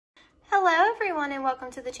Hello everyone and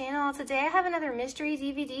welcome to the channel. Today I have another mystery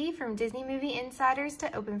DVD from Disney Movie Insiders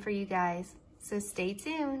to open for you guys, so stay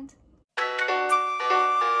tuned.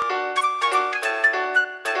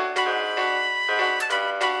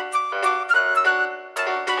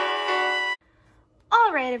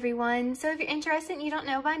 Alright everyone, so if you're interested and you don't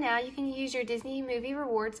know by now, you can use your Disney Movie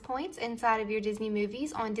Rewards points inside of your Disney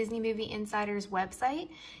movies on Disney Movie Insiders website.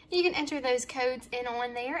 You can enter those codes in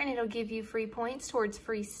on there and it'll give you free points towards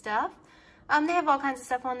free stuff. They have all kinds of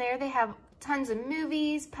stuff on there. They have tons of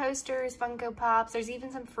movies, posters, Funko Pops. There's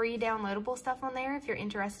even some free downloadable stuff on there if you're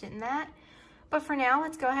interested in that. But for now,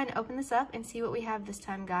 let's go ahead and open this up and see what we have this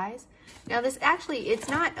time, guys. Now this actually, it's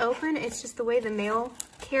not open. It's just the way the mail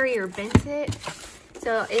carrier bent it.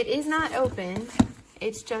 So it is not open.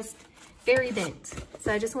 It's just very bent.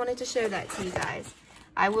 So I just wanted to show that to you guys.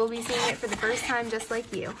 I will be seeing it for the first time just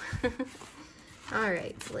like you. All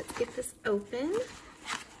right, so let's get this open.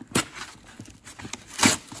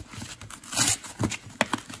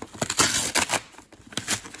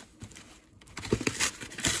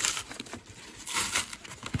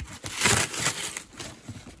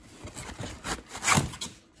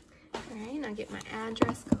 I'll get my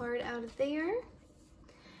address card out of there.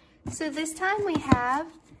 So this time we have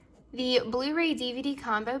the Blu-ray DVD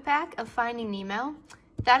combo pack of Finding Nemo.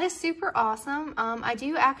 That is super awesome. I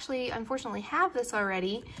do actually unfortunately have this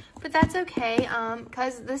already, but that's okay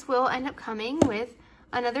because this will end up coming with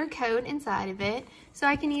another code inside of it. So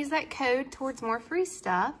I can use that code towards more free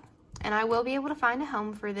stuff and I will be able to find a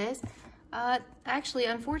home for this. Actually,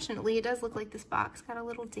 unfortunately, it does look like this box got a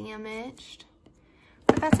little damaged.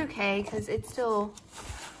 But that's okay because it's still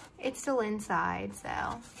inside,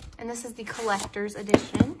 so. And this is the collector's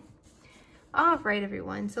edition. Alright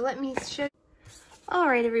everyone, so let me show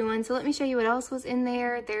you what else was in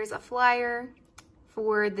there. There's a flyer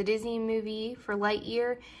for the Disney movie for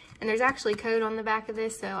Lightyear, and there's actually code on the back of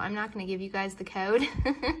this, so I'm not going to give you guys the code.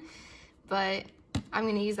 But I'm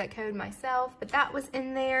going to use that code myself. But that was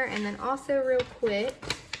in there, and then also real quick,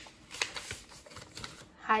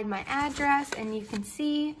 hide my address and you can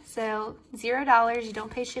see, so $0, you don't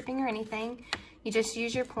pay shipping or anything, you just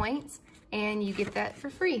use your points and you get that for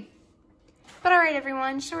free. But alright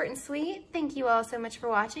everyone, short and sweet, thank you all so much for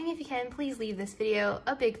watching. If you can, please leave this video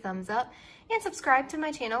a big thumbs up and subscribe to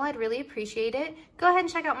my channel, I'd really appreciate it. Go ahead and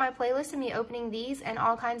check out my playlist of me opening these and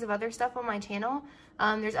all kinds of other stuff on my channel.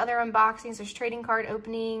 There's other unboxings, there's trading card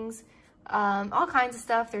openings, all kinds of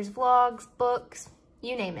stuff, there's vlogs, books,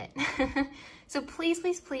 you name it. So please,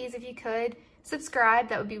 please, please, if you could, subscribe.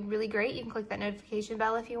 That would be really great. You can click that notification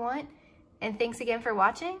bell if you want. And thanks again for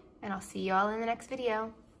watching, and I'll see you all in the next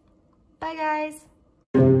video. Bye, guys.